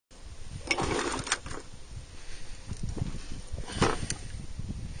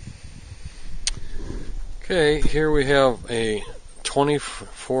Okay, here we have a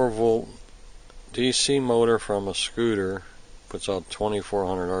 24 volt DC motor from a scooter. Puts out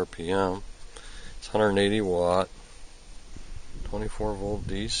 2400 RPM. It's 180 watt, 24 volt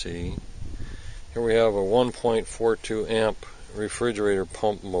DC. Here we have a 1.42 amp refrigerator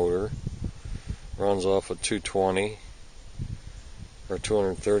pump motor. Runs off of 220 or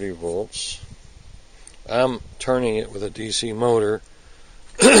 230 volts. I'm turning it with a DC motor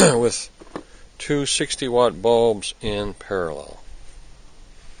with two 60 watt bulbs in parallel.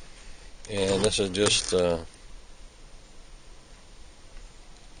 And this is just 12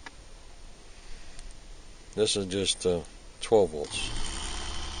 volts.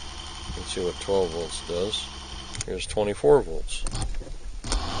 Let's see what 12 volts does. Here's 24 volts.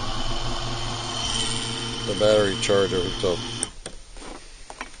 The battery charger hooked up.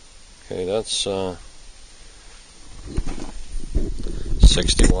 Okay, that's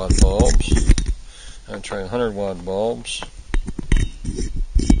 60 watt bulbs. I'm trying 100 watt bulbs.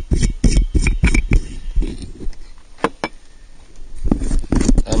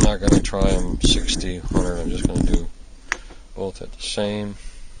 I'm not going to try them 60, 100. I'm just going to do both at the same.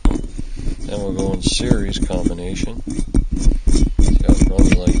 Then we'll go in series combination. See how it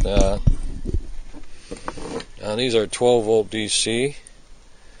runs like that. Now these are 12 volt DC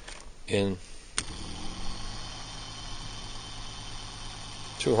in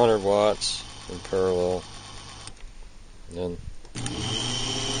 200 watts in parallel. And then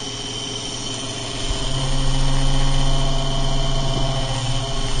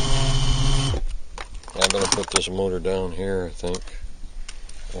I'm going to put this motor down here, I think.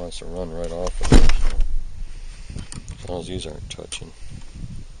 It wants to run right off of there, so as long as these aren't touching.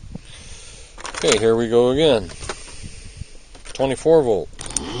 Okay, here we go again. 24 volt.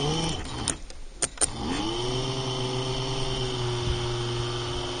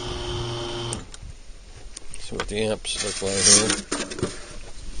 See what the amps look like here.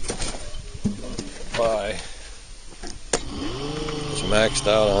 Bye. It's maxed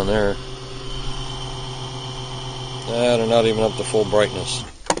out on there. They're not even up to full brightness.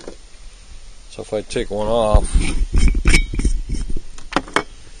 So if I take one off,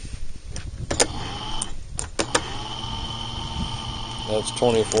 that's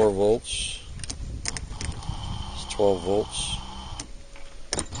 24 volts. It's 12 volts.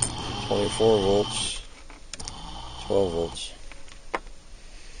 24 volts. 12 volts.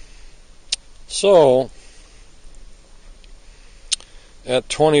 So, at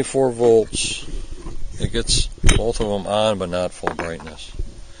 24 volts, it gets both of them on, but not full brightness.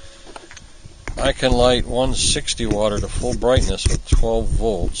 I can light one 60 watt to full brightness with 12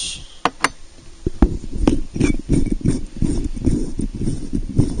 volts.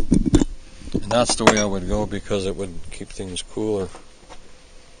 And that's the way I would go because it would keep things cooler.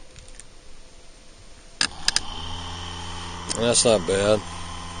 And that's not bad.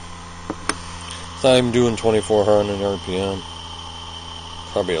 It's not even doing 2400 RPM.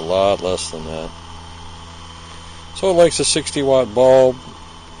 Probably a lot less than that. So it likes a 60 watt bulb,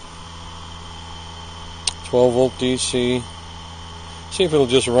 12 volt DC. See if it'll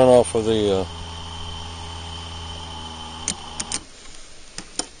just run off of the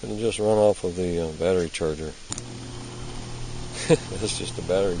battery charger. That's just the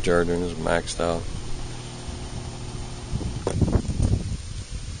battery charger and it's maxed out.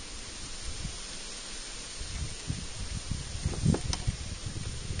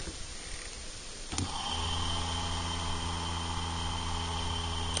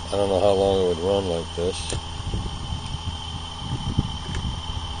 I don't know how long it would run like this.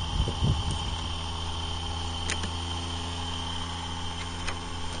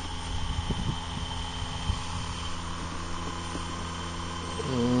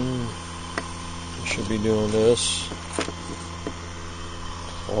 I should be doing this.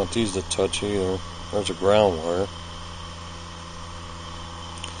 I don't want these to touch either. There's a ground wire.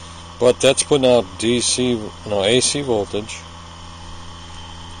 But that's putting out AC voltage.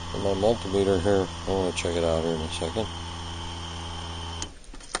 My multimeter here, I want to check it out here in a second.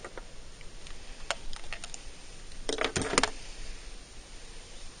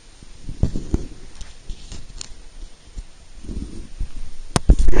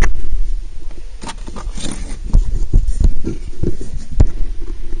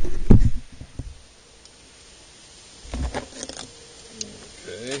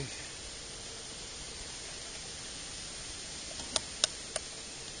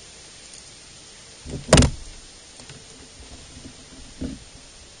 Okay.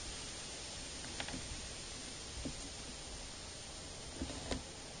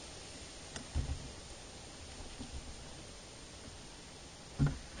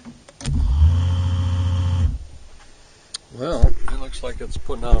 Looks like it's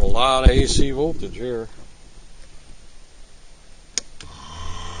putting out a lot of AC voltage here.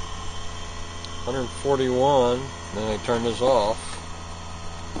 141, then I turn this off.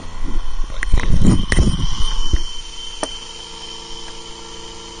 If I can.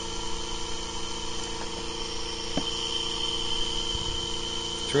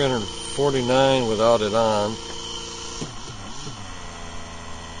 349 without it on.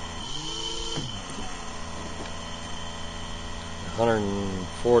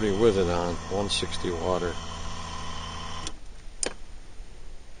 140 with it on, 160 water.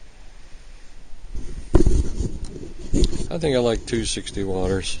 I think I like 260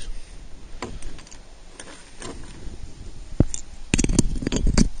 waters.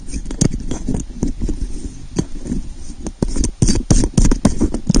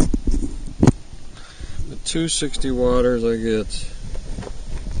 The 260 waters I get, let's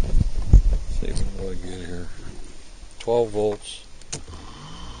see what I get here. 12 volts,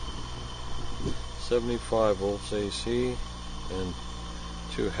 75 volts AC, and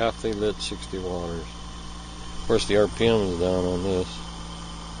 2 halfly lit 60 waters. Of course, the RPM is down on this.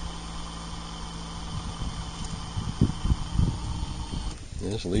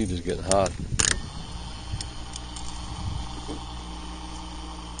 And this lead is getting hot.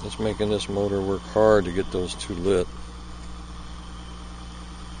 It's making this motor work hard to get those 2 lit.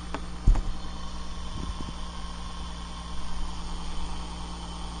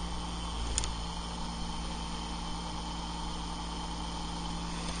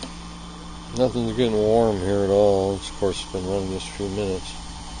 Nothing's getting warm here at all. Of course, it's been running just a few minutes.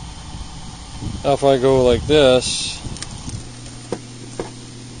 Now if I go like this,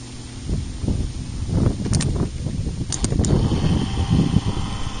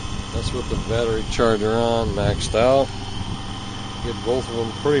 that's with the battery charger on, maxed out. Get both of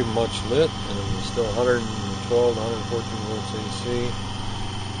them pretty much lit, and it's still 112 to 114 volts AC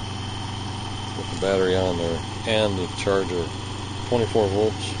with the battery on there and the charger. 24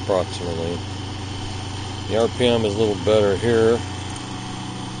 volts approximately. The RPM is a little better here.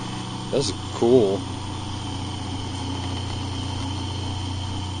 That's cool.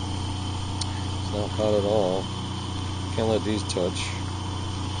 It's not hot at all. Can't let these touch.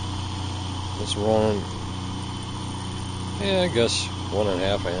 It's running, yeah, I guess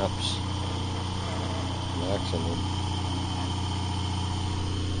 1.5 amps maximum.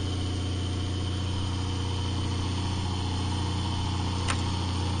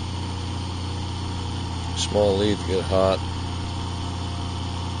 Small leads get hot.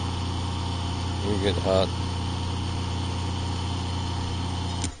 You get hot.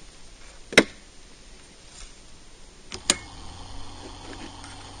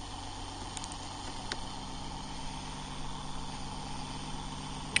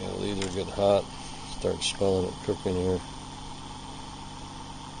 Yeah, leads are getting hot. Start smelling it cooking here.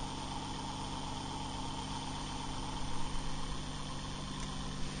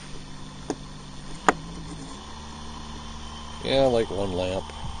 Yeah, I like one lamp.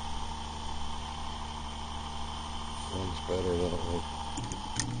 One's better than one.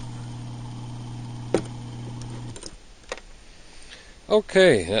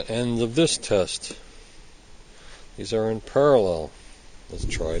 Okay, that ends of this test. These are in parallel. Let's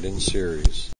try it in series.